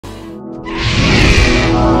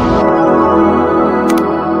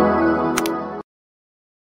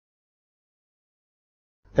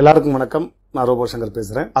எல்லாருக்கும் வணக்கம். நான் ரோபோ சங்கர்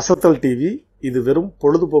பேசுறேன். அசத்தல் டிவி இது வெறும்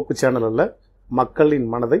பொழுதுபோக்கு சேனல் அல்ல, மக்களின்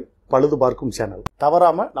மனதை பழுது பார்க்கும் சேனல்.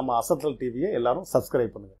 தவறாம நம்ம அசத்தல் டிவியை எல்லாரும்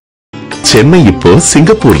சப்ஸ்கிரைப் பண்ணுங்க. சென்னை இப்போ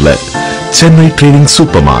சிங்கப்பூர்ல சென்னை ட்ரெயினிங்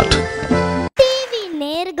சூப்பர் மார்ட். டிவி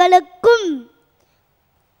நேயர்களுக்கும்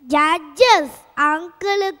ஜட்ஜஸ்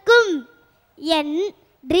அங்கிளுக்கும் என்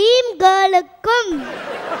ட்ரீம் கேர்ளுக்கும்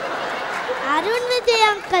அருண்விஜய்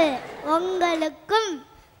அங்கிள் உங்களுக்கும்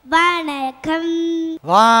வணக்கம்.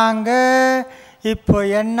 வாங்க, இப்போ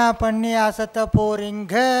என்ன பண்ணி அசத்த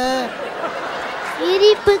போறீங்க?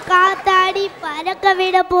 சிரிப்பு காத்தாடி பறக்க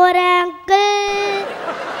விட போறேன் அங்கிள்.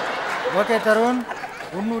 ஓகே தருண்,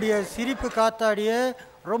 உன்னுடைய சிரிப்பு காத்தாடிய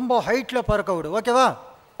ரொம்ப ஹைட்ல பறக்க விடு, ஓகேவா?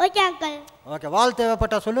 Okay uncle. ஓகே, வால்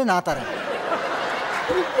தேவைப்பட்டா சொல்லு, நான் தரேன்.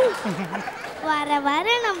 வர வர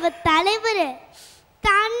நம்ம தலைவர்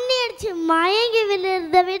தண்ணி அடிச்சு மயங்கி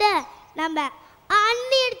விழுறத விட நம்ம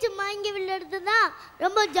அண்ணி அடிச்சு மயங்கி விழுறது தான்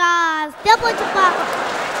ரொம்ப ஜாஸ்தியா போச்சுப்பா.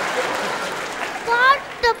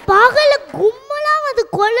 காட்ட பகல கும்பலா வந்து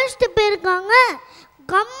கொலைச்சிட்டு போயிருக்காங்க.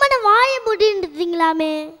 கம்மனை வாய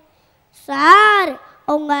முடின்றீங்களாமே சார்.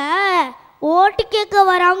 அவங்க ஓட்டு கேட்க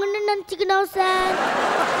வராங்கன்னு நினச்சிக்கணும் சார்.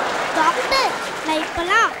 டாக்டர், நான்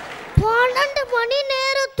இப்பெல்லாம் 12 மணி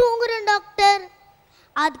நேரம் தூங்குறேன் டாக்டர்.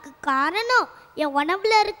 அதுக்கு காரணம் என்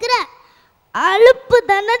உடம்புல இருக்கிற அலுப்பு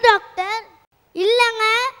தானே டாக்டர்? இல்லைங்க,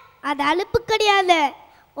 அது அலுப்பு கிடையாது,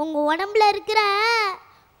 உங்கள் உடம்புல இருக்கிற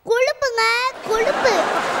கொழுப்புங்க, கொழுப்பு.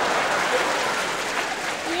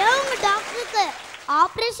 ஏங்க டாக்டருக்கு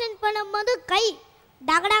ஆப்ரேஷன் பண்ணும்போது கை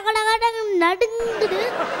டகடகடகடன்னு நடுங்குது.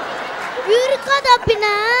 இருக்காதா பின்ன?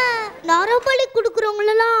 நரபலி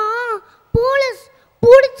கொடுக்குறவங்களெல்லாம் போலீஸ்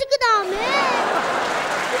பிடிச்சிக்குதாமே.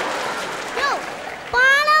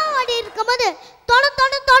 பாலம் ஓடி இருக்கும்போது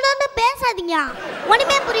தொடர்ந்து பேசாதீங்க,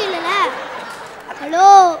 ஒன்றுமே புரியல. ஹலோ,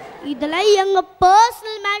 இதெல்லாம் எங்கள்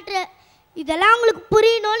பர்சனல் மேட்ரு, இதெல்லாம் உங்களுக்கு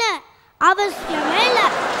புரியணும்னு அவசியமே இல்லை.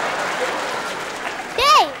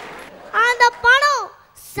 டேய், அந்த பணம்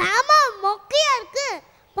செம மொக்கையா இருக்கு,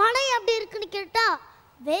 பணம் எப்படி இருக்குன்னு கேட்டா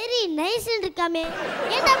வெரி நைஸ் இருக்காமே.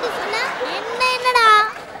 என்ன அப்படி சொன்ன? என்னடா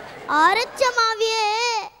அரைச்ச மாவியே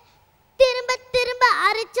திரும்ப திரும்ப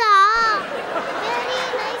அரைச்சா வெரி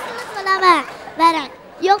நைஸ்னு சொல்லாம வேற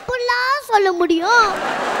எப்படிலாம் சொல்ல முடியும்?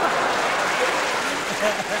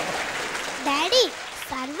 டாடி,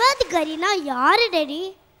 சர்வாதிகாரினா யாரு டாடி?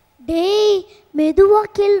 டேய், மெதுவா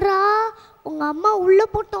கேள்றா, உங்க அம்மா உள்ள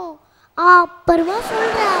போட்டோம் அப்புறமா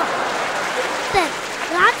சொல்றா.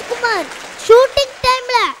 ராஜ்குமார் ஷூட்டிங்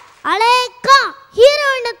டைம்ல அலேக்கா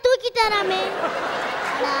ஹீரோயினை தூக்கிட்டாராமே.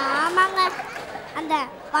 ஆமாங்க, அந்த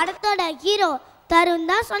படத்தோட ஹீரோ தருண்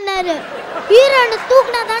தான் சொன்னாரு, ஹீரோயினை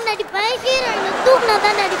தூக்குனா தான் நடிப்பேன், ஹீரோயினை தூக்குனா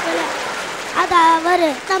தான் நடிப்பேன். அது அவரு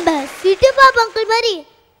நம்ம சிட்டிபாபு அங்கிள் மாதிரி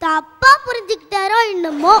தப்பா புரிஞ்சுக்கிட்டாரோ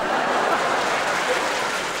என்னமோ.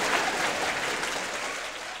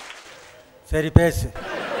 சரி, பேசு.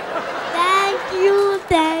 Thank you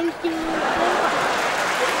thank you.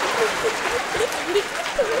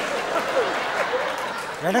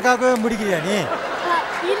 எனக்காகவே முடிக்கிறியா நீ?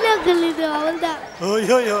 இல்ல அங்கிள், இது அவள்தான்.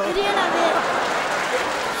 ஓய்யோயோ,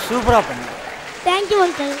 சூப்பரா பண்ணு. Thank you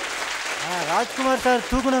uncle. ராஜ்குமார் சார்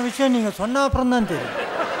தூக்குன விஷயம் நீங்க சொன்ன அப்புறம் தான் தெரியும்.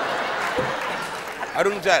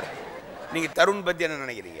 அருண் சார், நீங்க தருண் பத்தி என்ன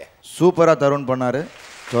நினைக்கிறீங்க? சூப்பராக தருண் பண்ணார்.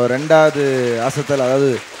 ஸோ ரெண்டாவது அசத்தல், அதாவது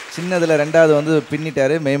சின்னதில் ரெண்டாவது வந்து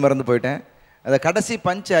பின்னிட்டார், மெய் மறந்து போயிட்டேன். அதை கடைசி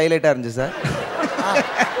பஞ்ச் ஹைலைட்டாக இருந்துச்சு சார்.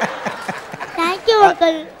 Thank you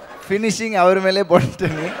uncle. ஃபினிஷிங் அவர் மேலே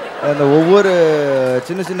போட்டுட்டேங்க. அந்த ஒவ்வொரு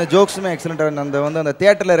சின்ன சின்ன ஜோக்ஸுமே எக்ஸலண்ட்டாக. அந்த வந்து அந்த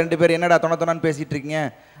தியேட்டரில் 2 பேர் என்னடா தொணத்தொணான்னு பேசிகிட்டு இருக்கீங்க,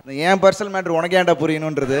 என் பர்சனல் மேட்ரு உனக்கு ஏன்டா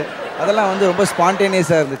புரியணுன்றது, அதெல்லாம் வந்து ரொம்ப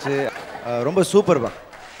ஸ்பான்டேனியஸாக இருந்துச்சு. ரொம்ப சூப்பர் பா,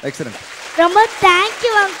 எக்ஸலண்ட். ரொம்ப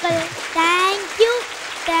thank you uncle. Thank you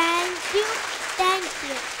thank you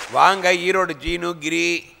thank you. வாங்க ஈரோடு ஜீனு, கிரி,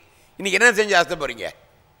 இன்னைக்கு என்ன செஞ்சு ஆசை போறீங்க?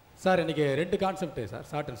 சார், இன்றைக்கி 2 கான்செப்ட் சார்,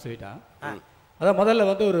 ஷார்ட் அண்ட் ஸ்வீட்டாக. அதான் முதல்ல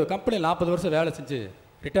வந்து ஒரு கம்பெனியில் 40 வருஷம் வேலை செஞ்சு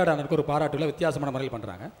ரிட்டையர்ட் ஆனதுக்கு ஒரு பாராட்டுல வித்தியாசமான முறையில்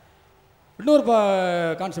பண்ணுறாங்க. இன்னொரு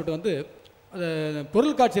கான்செப்ட் வந்து அது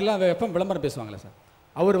பொருள் காட்சியெல்லாம் எப்போ விளம்பரம் பேசுவாங்களே சார்,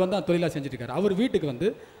 அவர் வந்து அந்த தொழிலாக செஞ்சுட்ருக்காரு. அவர் வீட்டுக்கு வந்து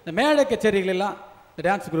இந்த மேடை கச்சேரிகளெல்லாம் இந்த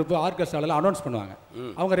டான்ஸ் குரூப்பு ஆர்கெஸ்ட்ராலெல்லாம் அனௌன்ஸ் பண்ணுவாங்க.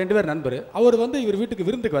 அவங்க 2 பேர் நண்பர். அவர் வந்து இவர் வீட்டுக்கு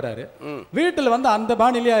விருந்துக்கு வராரு. வீட்டில் வந்து அந்த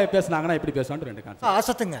பாணிலேயே பேசுனாங்கன்னா எப்படி பேசுவான்னு 2 கான்செப்ட்.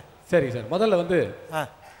 அசத்துங்க. சரிங்க சார். முதல்ல வந்து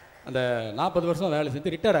அந்த 40 வருஷம் வேலை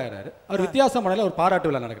செஞ்சு ரிட்டையர் ஆகிறாரு. அவர் வித்தியாசமான முறையில் ஒரு பாராட்டு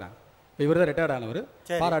விழா நடக்கிறாங்க. இவர் தான் ரிட்டையர்ட் ஆனவர்,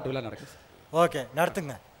 பாராட்டு விழா நடக்குது. ஓகே,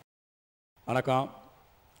 நடத்துங்க. வணக்கம்.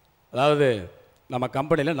 அதாவது நம்ம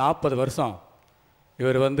கம்பெனியில் 40 வருஷம்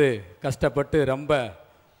இவர் வந்து கஷ்டப்பட்டு ரொம்ப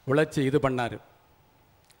உழைச்சி இது பண்ணார்.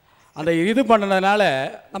 அந்த இது பண்ணதுனால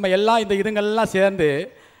நம்ம எல்லாம் இந்த இதுங்கள்லாம் சேர்ந்து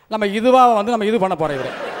நம்ம இதுவாக வந்து நம்ம இது பண்ண போகிறோம்.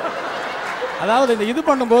 இவர் அதாவது இந்த இது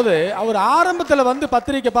பண்ணும்போது அவர் ஆரம்பத்தில் வந்து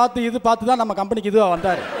பத்திரிக்கை பார்த்து தான் நம்ம கம்பெனிக்கு இதுவாக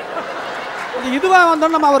வந்தார். அது இதுவாக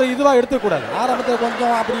வந்தோன்னு நம்ம அவர் இதுவாக எடுத்துக்கூடாது. ஆரம்பத்தில்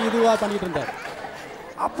கொஞ்சம் அப்படி இதுவாக பண்ணிட்டு இருந்தார்.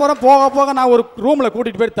 அப்புறம் போக போக நான் ஒரு ரூமில்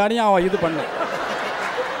கூட்டிகிட்டு போய் தனியாக இது பண்ணேன்.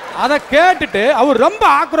 அதை கேட்டுட்டு அவர் ரொம்ப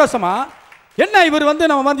ஆக்ரோஷமாக, என்ன இவர் வந்து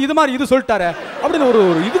நம்ம வந்து இது மாதிரி இது சொல்லிட்டாரு அப்படின்னு ஒரு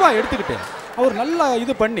இதுவாக எடுத்துக்கிட்டு அவர் நல்லா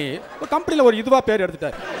இது பண்ணி ஒரு கம்பெனியில் ஒரு இதுவாக பேர்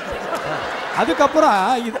எடுத்துட்டார். அதுக்கப்புறம்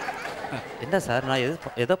இது என்ன சார், நான்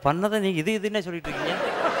ஏதோ பண்ணதை நீங்கள் இதுன்னே சொல்லிட்டு இருக்கீங்க,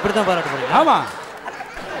 இப்படி தான் பாராட்டு போறீங்க? ஆமாம்.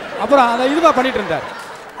 அப்புறம் அதை இதுவாக பண்ணிட்டு இருந்தார்.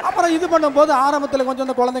 அப்புறம் இது பண்ணும்போது ஆரம்பத்தில் கொஞ்சம்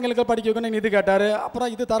இந்த குழந்தைங்களுக்கு படிக்க வைக்கணும் இது கேட்டார். அப்புறம்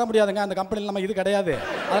இது தர முடியாதுங்க, அந்த கம்பெனியில் நம்ம இது கிடையாது,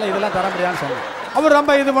 அதெல்லாம் இதெல்லாம் தர முடியாதுன்னு சொன்னோம். அவர்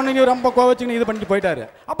ரொம்ப இது பண்ணி ரொம்ப கோவச்சின்னு இது பண்ணிட்டு போயிட்டாரு.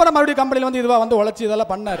 அப்புறம் மறுபடியும் கம்பெனியில் வந்து இதுவாக வந்து உழைச்சி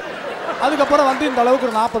இதெல்லாம் பண்ணார். அதுக்கப்புறம் வந்து இந்த அளவுக்கு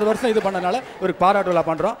ஒரு 40 வருஷம் இது பண்ணனால இவருக்கு பாராட்டு விழா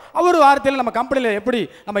பண்ணுறோம். அவர் வார்த்தையில் நம்ம கம்பெனியில் எப்படி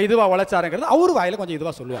நம்ம இதுவாக உழைச்சாருங்கிறது அவர் வாயில் கொஞ்சம்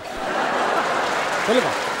இதுவாக சொல்லுவார்.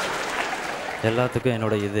 சொல்லுங்க. எல்லாத்துக்கும்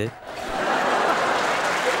என்னோட இது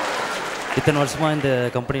இத்தனை வருஷமாக இந்த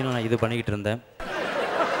கம்பெனியில் நான் இது பண்ணிக்கிட்டு இருந்தேன்.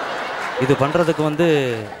 இது பண்ணுறதுக்கு வந்து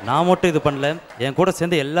நான் மட்டும் இது பண்ணல, என் கூட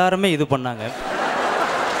சேர்ந்து எல்லாருமே இது பண்ணாங்க.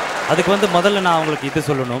 அதுக்கு வந்து முதல்ல நான் அவங்களுக்கு இது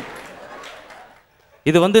சொல்லணும்.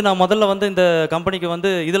 இது வந்து நான் முதல்ல வந்து இந்த கம்பெனிக்கு வந்து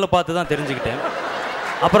இதில் பார்த்து தான் தெரிஞ்சுக்கிட்டேன்.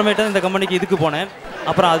 அப்புறமேட்டு இந்த கம்பெனிக்கு இதுக்கு போனேன்.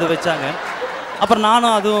 அப்புறம் அது வச்சாங்க. அப்புறம்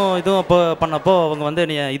நானும் இதுவும் இப்போ பண்ணப்போ அவங்க வந்து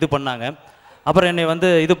என்னை இது பண்ணாங்க. அப்புறம் என்னை வந்து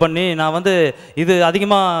இது பண்ணி நான் வந்து இது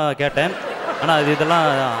அதிகமாக கேட்டேன். ஆனால் இதெல்லாம்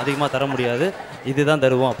அதிகமாக தர முடியாது, இதுதான்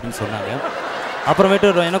தருவோம் அப்படின்னு சொன்னாங்க.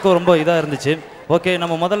 அப்புறமேட்டு எனக்கும் ரொம்ப இதாக இருந்துச்சு. ஓகே,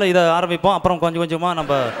 நம்ம முதல்ல இதை ஆரம்பிப்போம், அப்புறம் கொஞ்சம் கொஞ்சமாக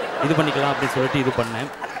நம்ம இது பண்ணிக்கலாம் அப்படின்னு சொல்லிட்டு இது பண்ணேன்.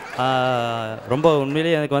 ரொம்ப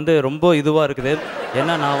உண்மையிலேயே எனக்கு வந்து ரொம்ப இதுவாக இருக்குது.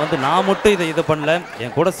 ஏன்னா நான் மட்டும் இது பண்ணல,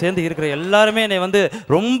 என் கூட சேர்ந்து இருக்கிற எல்லாருமே என்னை வந்து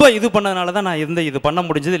ரொம்ப இது பண்ணதுனால தான் நான் இது பண்ண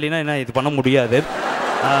முடிஞ்சது. இல்லைன்னா என்ன இது பண்ண முடியாது.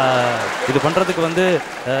 இது பண்ணுறதுக்கு வந்து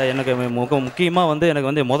எனக்கு முக்கியமாக வந்து எனக்கு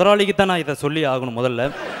வந்து முதலாளிக்கு தான் நான் இதை சொல்லி ஆகணும் முதல்ல.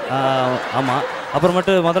 ஆமாம்.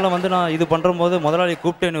 அப்புறமேட்டு முதல்ல வந்து நான் இது பண்ணும்போது முதலாளி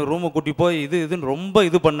கூப்பிட்டு என்னை ரூமை கூட்டி போய் இதுன்னு ரொம்ப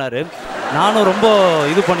இது பண்ணார். நானும் ரொம்ப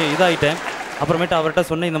இது பண்ணி இதாகிட்டேன். அப்புறமேட்டு அவர்கிட்ட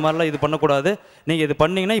சொன்னேன், இந்த மாதிரிலாம் இது பண்ணக்கூடாது, நீங்கள் இது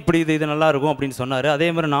பண்ணிங்கன்னா இப்படி இது நல்லாயிருக்கும் அப்படின்னு சொன்னார். அதே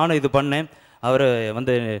மாதிரி நானும் இது பண்ணேன். அவர்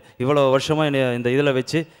வந்து இவ்வளோ வருஷமாக என்னை இந்த இதில்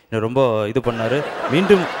வச்சு என்னை ரொம்ப இது பண்ணார்.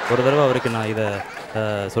 மீண்டும் ஒரு தடவை அவருக்கு நான் இதை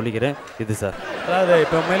சொல்லிக்கிறேன். இது சார், அதாவது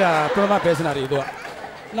இப்போ மேலே அப்புறமா பேசினார்.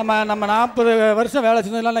 இதுவாக நம்ம 40 வருஷம் வேலை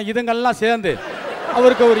செஞ்சதுனால இதுங்கெல்லாம் சேர்ந்து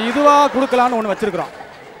அவருக்கு ஒரு இதுவாக கொடுக்கலான்னு ஒன்று வச்சுருக்குறோம்.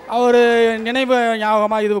 அவர் நினைவு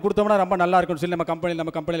ஞாபகமாக இது கொடுத்தோம்னா ரொம்ப நல்லா இருக்கும்னு சொல்லி நம்ம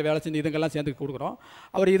கம்பெனியில் வேலை செஞ்சு இதுங்கெல்லாம் சேர்ந்து கொடுக்குறோம்.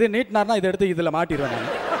 அவர் இது நீட்டினார்னா இதை எடுத்து இதில் மாட்டிடுவேன்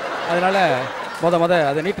நான். அதனால்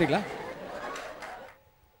அதை நீட்டுறீங்களா?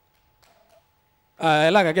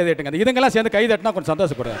 எல்லாம் கை தட்டுங்க. அந்த இதுங்கெல்லாம் சேர்ந்து கை தட்டினா கொஞ்சம்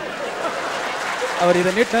சந்தோஷப்படுறேன். அவர்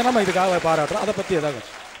இதை நீட்டினா நம்ம இதுக்காக பாராட்டுறோம். அதை பற்றி ஏதாவது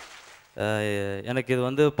எனக்கு இது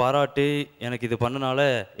வந்து பாராட்டி எனக்கு இது பண்ணனால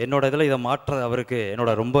என்னோட இதில் இதை மாற்ற அவருக்கு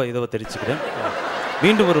என்னோட ரொம்ப இதை தெரிவிச்சுக்கிறேன்.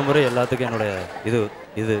 மீண்டும் ஒரு முறை எல்லாத்துக்கும் என்னோட இது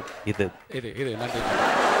இது இது இது இது நன்றி.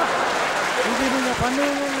 இது நீங்கள்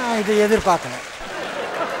பண்ணுவீங்கன்னு நான் இதை எதிர்பார்க்கணும்.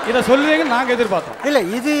 இதை சொல்லுவீங்கன்னு நாங்கள் எதிர்பார்த்தோம். இல்லை,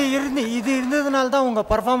 இது இருந்ததுனால தான் உங்கள்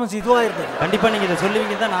பர்ஃபார்மன்ஸ் இதுவாக இருக்குது. கண்டிப்பாக நீங்கள் இதை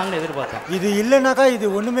சொல்லுவீங்க தான் நாங்களும் எதிர்பார்த்தோம். இது இல்லைனாக்கா இது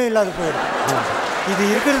ஒன்றுமே இல்லாத போயிடும். இது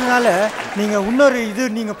இருக்கிறதுனால நீங்கள் இன்னொரு இது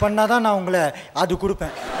நீங்கள் பண்ணால் தான் நான் உங்களை அது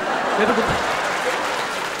கொடுப்பேன்.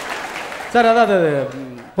 சார், அதாவது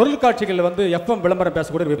பொருட்காட்சிகளில் வந்து எஃப்எம் விளம்பரம்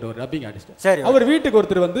பேசக்கூடிய ஒரு ரப்பிங் ஆர்டிஸ்ட். சரி, அவர் வீட்டுக்கு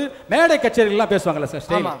ஒருத்தர் வந்து மேடை கச்சேரிகள்லாம் பேசுவாங்கல்ல சார்,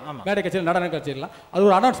 ஸ்டைல் மேடை கச்சேரி, நடன கச்சேரிலாம், அது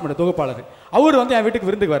ஒரு அனௌன்ஸ்மெண்ட் தொகுப்பாளர். அவர் வந்து என் வீட்டுக்கு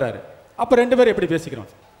விருந்துக்கு வர்றாரு. அப்போ 2 பேரும் எப்படி பேசிக்கிறோம்?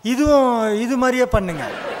 இதுவும் இது மாதிரியே பண்ணுங்க,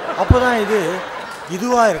 அப்போ தான்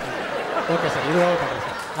இதுவாக இருக்கும். ஓகே சார், இதுவாக பண்ணுறேன்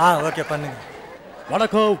சார். ஓகே பண்ணுங்க.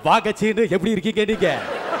 வணக்கம், வாகச்சீன்னு எப்படி இருக்கீங்க நீங்க?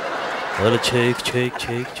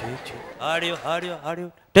 Audio audio audio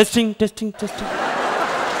testing testing testing.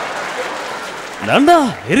 நன்னா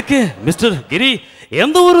இருக்கு மிஸ்டர் கிரி.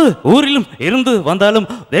 எந்த ஒரு ஊரிலும் இருந்து வந்தாலும்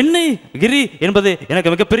என்னை கிரி என்பது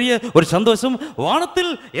எனக்கு மிகப்பெரிய ஒரு சந்தோஷம்.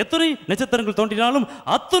 வானத்தில் எத்தனை நட்சத்திரங்கள் தோன்றினாலும்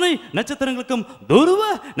அத்தனை நட்சத்திரங்களுக்கும் துருவ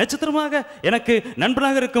நட்சத்திரமாக எனக்கு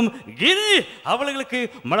நண்பனாக இருக்கும் கிரி அவர்களுக்கு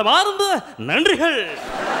மனமார்ந்த நன்றிகள்.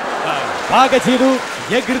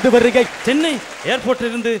 எங்கிருந்து வர்றீங்க? சென்னை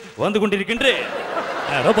ஏர்போர்ட்டில் இருந்து வந்து கொண்டிருக்கின்றேன்.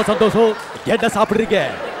 ரொம்ப சந்தோஷம். என்ன சாப்பிடுறீங்க?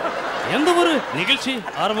 எந்த ஒரு நிகழ்ச்சி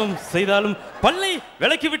ஆரம்பம் செய்தாலும் பல்லை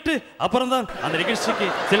விளக்கி விட்டு அப்புறம்தான் அந்த நிகழ்ச்சிக்கு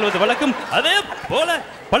செல்வது வழக்கம். அதே போல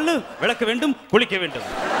பல்லு விளக்க வேண்டும், குளிக்க வேண்டும்.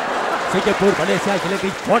 சிங்கப்பூர், மலேசியா,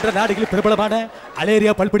 இலங்கை போன்ற நாடுகளில் பிரபலமான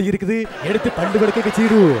அலேரியா பல்படி இருக்குது. எடுத்து பல்லு விளக்க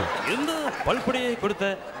சீரு. இந்த பல்படியை கொடுத்த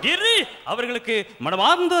கிரி அவர்களுக்கு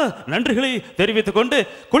மனமார்ந்த நன்றிகளை தெரிவித்துக் கொண்டு,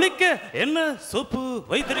 குளிக்க என்ன சோப்பு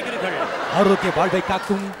வைத்திருக்கிறீர்கள்? ஆரோக்கிய வாழ்வை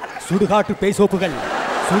காக்கும் சுடுகாட்டு பேய் சோப்புகள்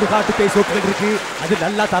இருக்கு. அது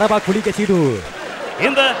நல்லா தரவா குளிக்க சீடு.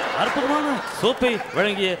 இந்த அற்புதமான சோப்பை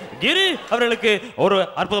வழங்கிய கிரி அவர்களுக்கு ஒரு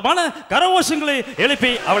அற்புதமான கரகோஷங்களை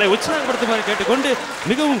எழுப்பி அவளை உற்சாகப்படுத்துமாறு கேட்டுக்கொண்டு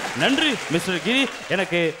மிகவும் நன்றி மிஸ்டர் கிரி.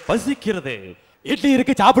 எனக்கு பசிக்கிறது. இட்லி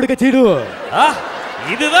இருக்கு, சாப்பிடுக்க சீடு.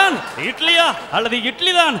 இதுதான் இட்லியா அல்லது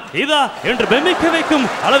இட்லி தான் இதா என்று பிரமிக்க வைக்கும்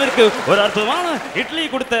அளவிற்கு ஒரு அற்புதமான இட்லி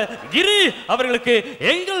கொடுத்த கிரி அவர்களுக்கு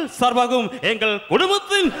எங்கள் சார்பாகவும் எங்கள்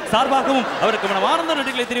குடும்பத்தின் சார்பாகவும் அவருக்கு மனமார்ந்த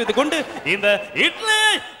நன்றிகளை தெரிவித்துக் கொண்டு இந்த இட்லி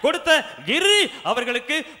கொடுத்த கிரி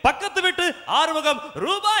அவர்களுக்கு பக்கத்து வீட்டு ஆறுமுகம்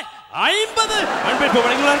ரூபாய் 50 அன்பளிப்பு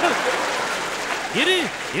வழங்குகிறார்கள். கிரி,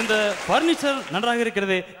 இந்த பர்னிச்சர் நன்றாக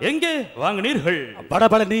இருக்கிறது, எங்கே வாங்கினீர்கள்?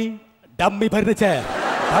 படபழனி டம்மி பர்னிச்சர்.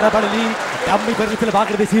 படபழனி டம்மி பர்னிச்சர்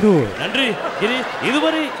வாங்குறது சீரு. நன்றி கிரி.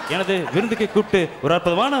 இதுவரை எனது விருந்துக்கு கூப்பிட்டு ஒரு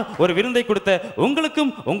அற்புதமான ஒரு விருந்தை கொடுத்த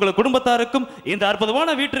உங்களுக்கும் உங்கள் குடும்பத்தாருக்கும் இந்த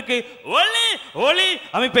அற்புதமான வீட்டிற்கு ஒளி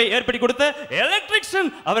அமைப்பை ஏற்படுத்தி கொடுத்த எலக்ட்ரிஷியன்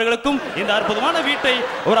அவர்களுக்கும் இந்த அற்புதமான வீட்டை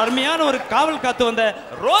ஒரு அருமையான ஒரு காவல் காத்து வந்த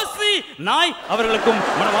ரோசி நாய் அவர்களுக்கும்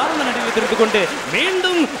மனமார்ந்த நன்றியை தெரிவித்துக் கொண்டு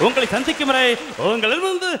மீண்டும் உங்களை சந்திக்கும் வரை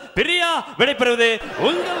உங்களிடமிருந்து பிரியா விடைபெறுவது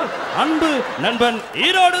உங்கள் அன்பு நண்பன்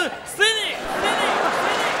ஈரோடு சினி.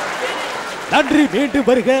 நன்றி, மீண்டும்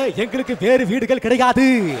வருக. எங்களுக்கு வேறு வீடுகள் கிடையாது.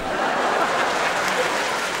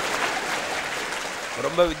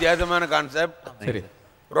 ரொம்ப வித்தியாசமான கான்செப்ட். சரி,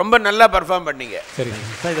 ரொம்ப நல்லா பெர்ஃபார்ம் பண்ணீங்க. சரி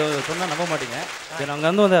சார், இது சொன்னால் நம்ப மாட்டீங்க. நாங்கள்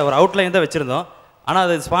வந்து ஒரு அவுட்லைன் தான் வச்சுருந்தோம். ஆனால்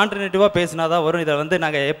அது ஸ்பான்டேனிட்டிவாக பேசினா தான் வரும். இதை வந்து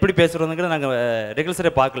நாங்கள் எப்படி பேசுகிறோங்கிறது நாங்கள்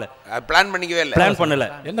ரெகுலஸரே பார்க்கல, பிளான் பண்ணிக்கவே இல்லை, பிளான் பண்ணல.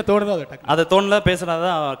 என்ன தோணுதோ அதை தோணல பேசினா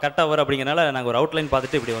தான் கரெக்டாக வரும். அப்படிங்கிறனால நாங்கள் ஒரு அவுட்லைன்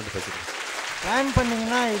பார்த்துட்டு இப்படி வந்து பேசுகிறோம். பிளான்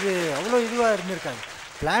பண்ணிங்கன்னா இது அவ்வளோ இதுவாக இருந்திருக்காங்க.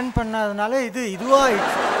 பிளான் பண்ணாதனால இதுவாக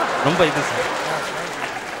ரொம்ப இது சார்.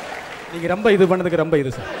 நீங்கள் ரொம்ப இது பண்ணதுக்கு ரொம்ப இது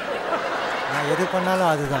சார். நான் எது பண்ணாலும்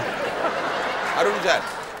அதுதான். அருண் சார்,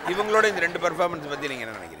 இவங்களோட இந்த 2 பெர்ஃபார்மன்ஸ் பற்றி நீங்கள்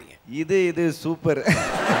என்ன நினைக்கிறீங்க? இது சூப்பர்.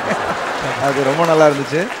 அது ரொம்ப நல்லா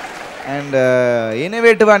இருந்துச்சு. அண்ட்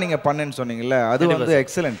இனோவேட்டிவாக நீங்கள் பண்ணேன்னு சொன்னீங்கல்ல, அது வந்து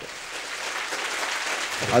எக்ஸலண்ட்.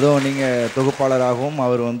 அதுவும் நீங்கள் தொகுப்பாளராகவும்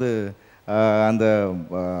அவர் வந்து அந்த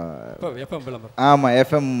ஆமாம்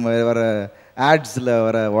எஃப்எம் வர ஆட்ஸில்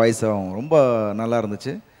வர வாய்ஸாகவும் ரொம்ப நல்லா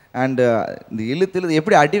இருந்துச்சு. அண்டு இந்த இழுத்து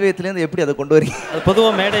எப்படி அடிவயத்துலேருந்து எப்படி அதை கொண்டு வரீங்க? அது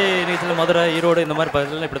பொதுவாக மேடை நிகழ்ச்சியில் மதுரை, ஈரோடு இந்த மாதிரி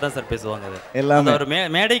பகுதியில் இப்படி தான் சார் பேசுவாங்க. அது எல்லாமே ஒரு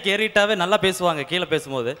மேடைக்கு ஏறிட்டாவே நல்லா பேசுவாங்க. கீழே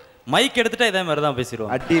பேசும்போது மைக் எடுத்துட்டா இதே மாதிரி தான்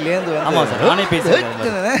பேசிடுவோம். அட்டிலேருந்து ஆமாம் சார், நானே பேசுவேன்.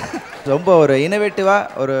 ரொம்ப ஒரு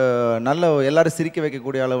இனோவேட்டிவாக ஒரு நல்ல எல்லாரும் சிரிக்க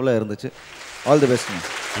வைக்கக்கூடிய அளவில் இருந்துச்சு. All the best.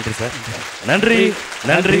 நன்றி சார். நன்றி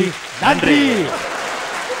நன்றி நன்றி.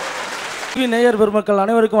 நேயர் பெருமக்கள்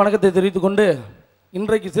அனைவருக்கும் வணக்கத்தை தெரிவித்துக் கொண்டு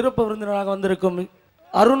இன்றைக்கு சிறப்பு விருந்தினராக வந்திருக்கும்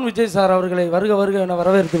அருண் விஜய் சார் அவர்களை வருக வருக என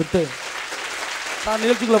வரவேற்று விட்டு சார்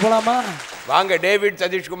நிகழ்ச்சிக்குள்ள போலாமா? வாங்க. டேவிட்,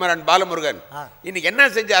 சதீஷ்குமார் அண்ட் பாலமுருகன், இன்னைக்கு என்ன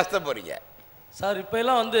செஞ்சு அசத்த போறீங்க? சார் இப்போ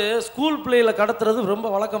எல்லாம் வந்து ஸ்கூல் பிள்ளைகளை கடத்துறது ரொம்ப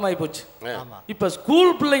வழக்கமாகி போச்சு. இப்போ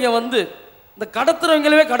ஸ்கூல் பிள்ளைங்க வந்து இந்த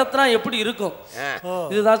கடத்துறவங்களவே கடத்துனா எப்படி இருக்கும்?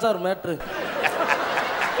 இதுதான் சார் மேட்ரு.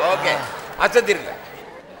 ஓகே, அசத்திருங்க.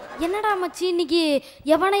 என்னடா மச்சி, இன்னைக்கு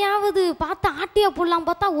எவனையாவது பார்த்து ஆட்டியா போடலாம்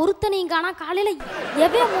பார்த்தா ஒருத்தனையும் காணா. காலையில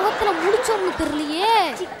எவன் முகத்துல முடிச்சோம்னு தெரியலையே.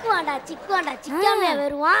 சிக்குவாண்டா சிக்காம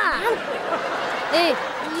வருவான். ஏய்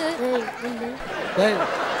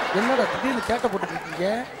என்னடா திடீர்னு கேட்ட போட்டு இருக்கீங்க?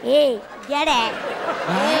 ஏய் ஜட.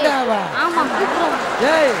 ஆமா கூப்பிடுறோம்.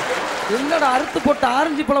 ஏய் என்னடா அறுத்து போட்டு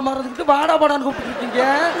ஆரஞ்சு பழம் மாறதுக்கு வாடா வாடான்னு கூப்பிட்டு இருக்கீங்க?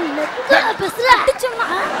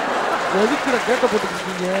 எதுக்குடா கேட்ட போட்டு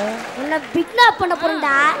இருக்கீங்க? உன்னை பிட்னாப் பண்ண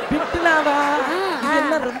போறேன்டா. பிட்னாவா?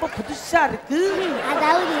 இதெல்லாம் ரொம்ப புதுசா இருக்கு.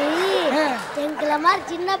 அதாவது எங்கள மாதிரி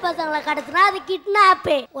சின்ன பசங்களை கடத்துனா அது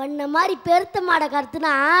கிட்னாப். உன்ன மாதிரி பெருத்த மாடை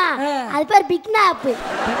கடத்துனா அது பேர் பிக்னாப்.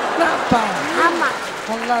 பிக்னாப்பா? ஆமா.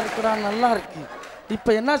 நல்லா இருக்குடா, நல்லா இருக்கு. இப்போ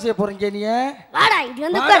என்ன செய்ய போறீங்க நீ? வாடா இது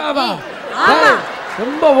வந்து உட்காரு. ஆமா,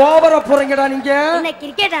 ரொம்ப ஓவரா போறீங்கடா நீங்க. என்ன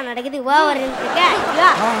கிரிக்கெட்டா நடக்குது ஓவர் இருக்கே?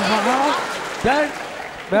 டேய்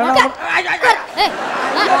வேணாம்.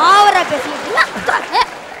 ஓவரா பேசிட்டீங்க.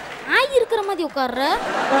 ஆய் இருக்கிற மாதிரி உட்கார்ற.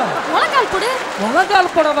 முழங்கால் போடு.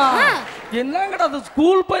 முழங்கால் போடவா? என்னங்கடா அது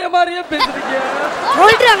ஸ்கூல் பைய மாதிரியே பேசுறீங்க?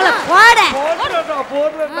 சொல்றாங்களா? போட.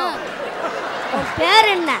 போடுறடா. பேர்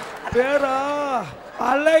என்ன? பேரா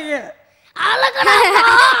அழகு. அழகனா?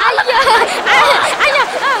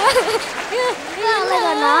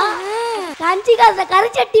 அழகனா? கஞ்சி காசை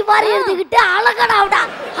கரிச்சட்டி மாதிரி எடுத்துக்கிட்டு அழகனாவிடா.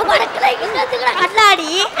 அவனுக்குள்ள இன்னத்துக்குள்ள கண்ணாடி.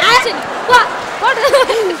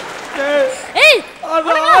 ஏய் அது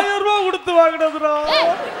 1000 ரூபாய் கொடுத்து வாங்குனதுடா.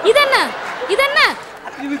 இதென்ன?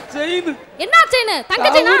 இது செயின். என்ன செயின்? தங்க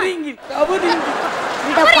செயினா? கவரிங்.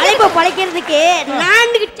 இந்த பழைப்ப பழைக்கிறதுக்கு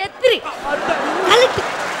நான்கு செத்துரு.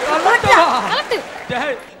 கலட்டு.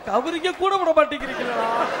 டேய் கவரிங்க கூட விட மாட்டேங்கிறீங்களா?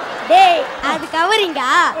 டேய் அது கவரிங்கா?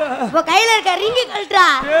 இப்ப கையில இருக்க ரிங்கி கழட்டா.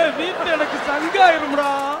 டேய் வீட்ல எனக்கு சங்காயிரும்டா.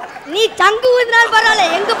 நீ சங்கு ஊதுனால் பரவாயில்ல,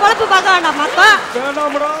 எங்க பொழப்பு பார்க்க வேண்டாம் மக்கா.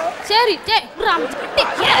 வேணாம்டா. சரி டேய் ராம்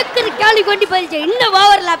கேக்குற கேள்வி கொண்டு போயிடுச்சு. இன்னும்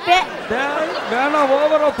ஓவர்ல அப்பே. டேய் வேணா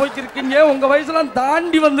ஓவரா போய்க்கிருக்கீங்க. உங்க வயசுலாம்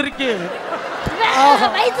தாண்டி வந்திருக்கு.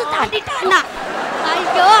 வயசு தாண்டிட்டானா?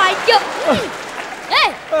 ஐயோ ஐயோ.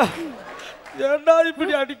 ஏய் ஏண்டா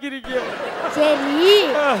இப்படி அடிக்கிறீங்க? சரி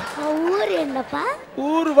ஊர் என்னப்பா?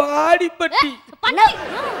 ஊர் வாடிப்பட்டி. பட்டி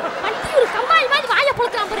பட்டி ஒரு கம்மாய் மாதிரி வாயை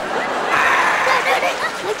பொளக்குறான் பாரு.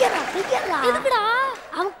 எதுக்குடா?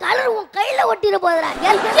 அவன் கலர் உன் கையில ஒட்டிர போதுடா.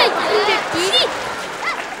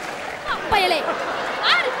 பயலே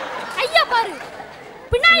பாரு ஐயா பாரு.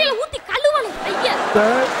 பின்னாடில ஊத்தி கழுவணும் ஐயா.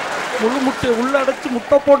 முழு முட்டை உள்ள அடைச்சு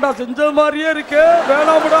முட்டை போண்டா செஞ்ச மாதிரியே இருக்கு.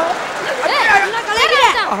 வேணாம்டா.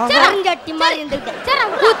 சரஞ்சட்டி மாதிரி இருந்துட்டு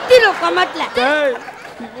குத்திரும் கமட்ல.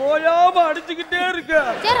 ஓயாம அடிச்சுக்கிட்டே இருக்க.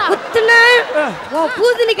 குத்துன உன்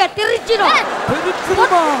பூசணிக்கா தெரிச்சிரும்.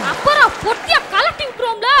 தெரிச்சிருமா? அப்புறம் பொட்டியா கலட்டி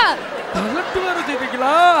விட்டுறோம்ல. கலட்டு வேற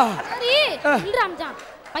செய்றீங்களா? சரி இல்ராம்ஜான்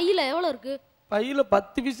பையில எவ்வளவு இருக்கு? பையில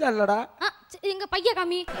 10 பைசா இல்லடா. எங்க பைய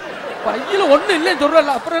காமி. பையில ஒண்ணு இல்ல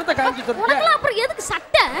சொல்றல. அப்புறம் என்ன காமிச்சு சொல்றீங்க? உனக்கு அப்புறம் எதுக்கு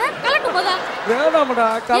சட்டை கலட்டு போதா? வேணாம்டா.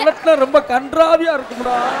 கலட்னா ரொம்ப கன்றாவியா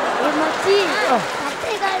இருக்கும்டா. மச்சி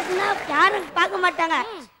சட்டை கலட்டினா யாரும் பார்க்க மாட்டாங்க.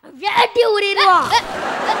 வேட்டி உரிடுவோம்.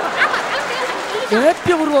 ஆமா கலட்டு.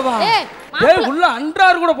 வேட்டி உருவவா? டேய் உள்ள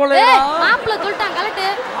அன்றார் கூட போலையா? மாப்ள சொல்லிட்டான் கலட்டு.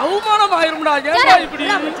 அவமானம் ஆயிரும்டா. ஏன்டா இப்படி?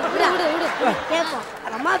 கேப்போம்.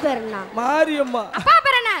 அம்மா பேர் என்ன? மாரியம்மா. அப்பா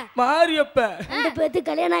பேர் என்ன? மாரியப்ப. ரெண்டு பேருக்கு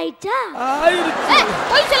கல்யாணம் ஆயிடுச்சா? ஆயிருச்சு.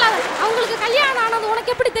 போய் சொல்லாத. அவங்களுக்கு கல்யாணம் ஆனது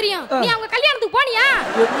உனக்கு எப்படி தெரியும்? நீ அவங்க கல்யாணத்துக்கு போனியா?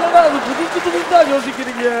 என்னடா அது புதுசா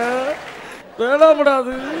யோசிக்கிறீங்க? வேணாம்டா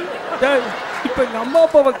அது. டேய் இப்ப எங்க அம்மா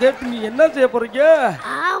அப்பாவை கேட்டு நீ என்ன செய்ய போறீங்க?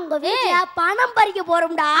 உங்க வீட்ல பணம் பறிக்க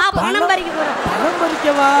போறோம்டா. பணம் பறிக்க போறோம். பணம்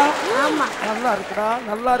பறிக்கவா? ஆமா. நல்லா இருக்குடா.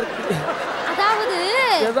 நல்லா இருக்கு. அதாவது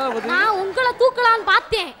நான் உங்களை தூக்கலான்னு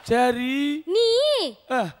பார்த்தேன். சரி நீ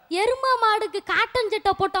எருமை மாடுக்கு காட்டன்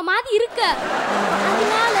சட்டை போட்ட மாதிரி இருக்க.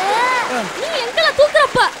 அதனால நீ எங்களை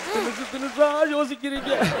தூக்குறப்ப தினுசா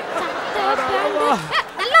யோசிக்கிறீங்க.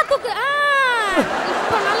 நல்லா தூக்கு.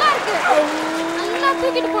 இப்ப நல்லா இருக்கு. நல்லா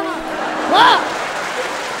தூக்கிட்டு போனோம்.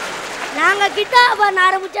 நாங்க கிட்டாப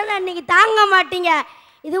ஆரம்பிச்சோம்னா இன்னைக்கு தாங்க மாட்டீங்க.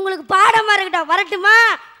 இது உங்களுக்கு பாடமா இருக்கட்டும். வரட்டுமா?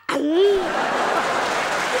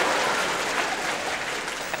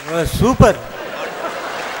 சூப்பர்.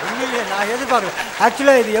 உண்மையிலேயே நான் எதிர்பார்க்கல.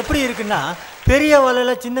 ஆக்சுவலாக இது எப்படி இருக்குன்னா, பெரிய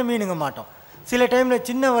வலையில் சின்ன மீனுங்க மாட்டோம். சில டைமில்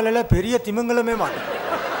சின்ன வலையில் பெரிய திமிங்கலமே மாட்டோம்.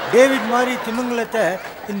 டேவிட் மாதிரி திமிங்கலத்தை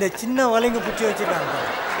இந்த சின்ன வலைங்க பிடிச்சி வச்சுருக்காங்க.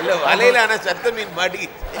 இல்லை வலையில் ஆனால் சத்த மீன் மாட்டி.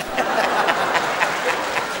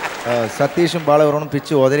 சதீஷும் பாலவரனும்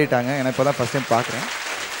பிச்சு உதறிட்டாங்க. எனக்கு இப்போ தான் ஃபஸ்ட் டைம் பார்க்குறேன்.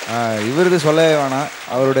 இவரது சொல்லவே வேணாம்.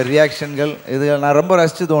 அவரோட ரியாக்ஷன்கள் இது நான் ரொம்ப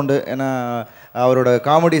ரசிச்சது உண்டு. ஏன்னா அவரோட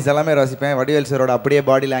காமெடிஸ் எல்லாமே ரசிப்பேன். வடிவேல் சாரோட அப்படியே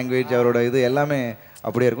பாடி லாங்குவேஜ் அவரோட இது எல்லாமே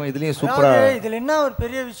அப்படியே இருக்கும். இதுலேயும் சூப்பராக. இதில் என்ன ஒரு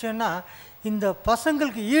பெரிய விஷயம்னா, இந்த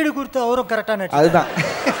பசங்களுக்கு ஈடு கொடுத்து அவரும் கரெக்டான. அதுதான்.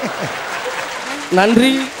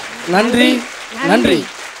 நன்றி நன்றி நன்றி.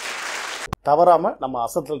 தவறாம நம்ம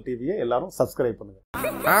அசத்தல் டிவியை எல்லாரும் சப்ஸ்கிரைப் பண்ணுங்க.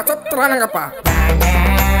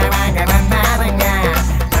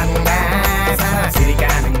 சிரிக்க